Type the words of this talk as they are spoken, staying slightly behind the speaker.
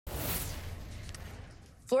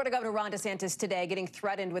Florida Governor Ron DeSantis today getting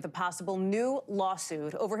threatened with a possible new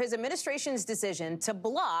lawsuit over his administration's decision to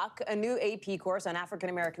block a new AP course on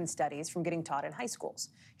African-American studies from getting taught in high schools.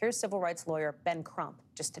 Here's civil rights lawyer Ben CRUMP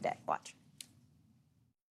just today. Watch.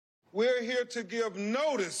 We're here to give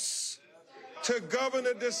notice to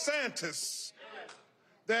Governor DeSantis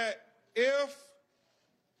that if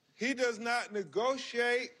he does not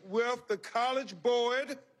negotiate with the College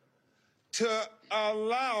Board to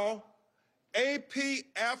allow AP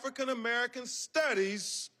African-American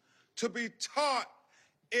Studies to be taught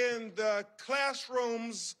in the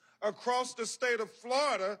classrooms across the state of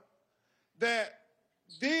Florida, that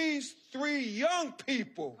these three young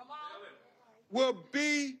people will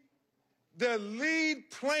be the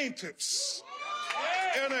lead plaintiffs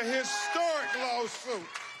in a historic lawsuit.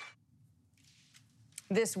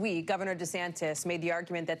 This week, Governor DeSantis made the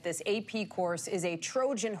argument that this AP course is a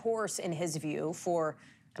Trojan horse, in his view, for,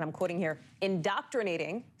 and I'm quoting here,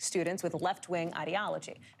 indoctrinating students with left-wing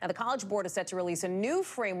ideology. Now, the College Board is set to release a new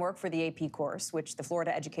framework for the AP course, which the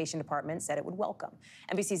Florida Education Department said it would welcome.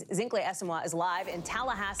 NBC's Zincle Esamoah is live in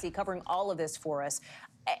Tallahassee covering all of this for us.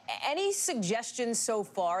 Any suggestions so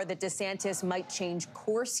far that DeSantis might change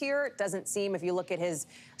course here? It doesn't seem, if you look at his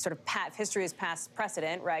sort of history as past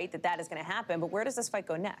precedent, right, that is going to happen. But where does this fight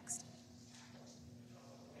go next?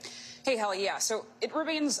 Hey, Hallie, yeah, so it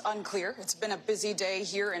remains unclear. It's been a busy day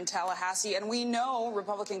here in Tallahassee, and we know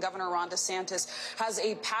Republican Governor Ron DeSantis has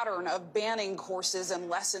a pattern of banning courses and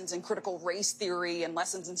lessons in critical race theory and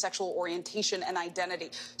lessons in sexual orientation and identity.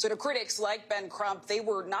 So to critics like Ben CRUMP, they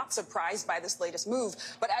were not surprised by this latest move.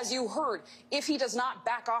 But as you heard, if he does not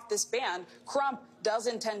back off this ban, CRUMP does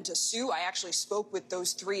intend to sue. I actually spoke with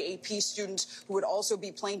those three AP students who would also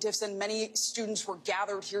be plaintiffs, and many students were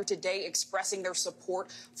gathered here today expressing their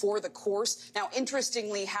support for the course. Now,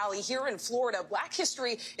 interestingly, Hallie, here in Florida, Black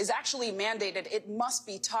history is actually mandated. It must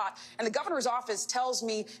be taught. And the governor's office tells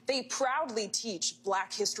me they proudly teach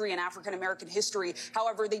Black history and African-American history.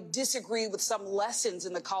 However, they disagree with some lessons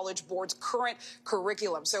in the College Board's current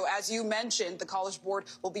curriculum. So as you mentioned, the College Board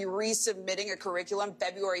will be resubmitting a curriculum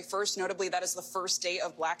February 1st. Notably, that is the first day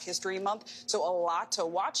of Black History Month. So a lot to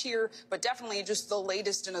watch here, but definitely just the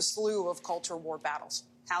latest in a slew of culture war battles.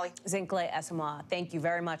 Hallie? Zincle Esamoah, thank you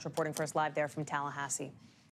very much, reporting for us live there from Tallahassee.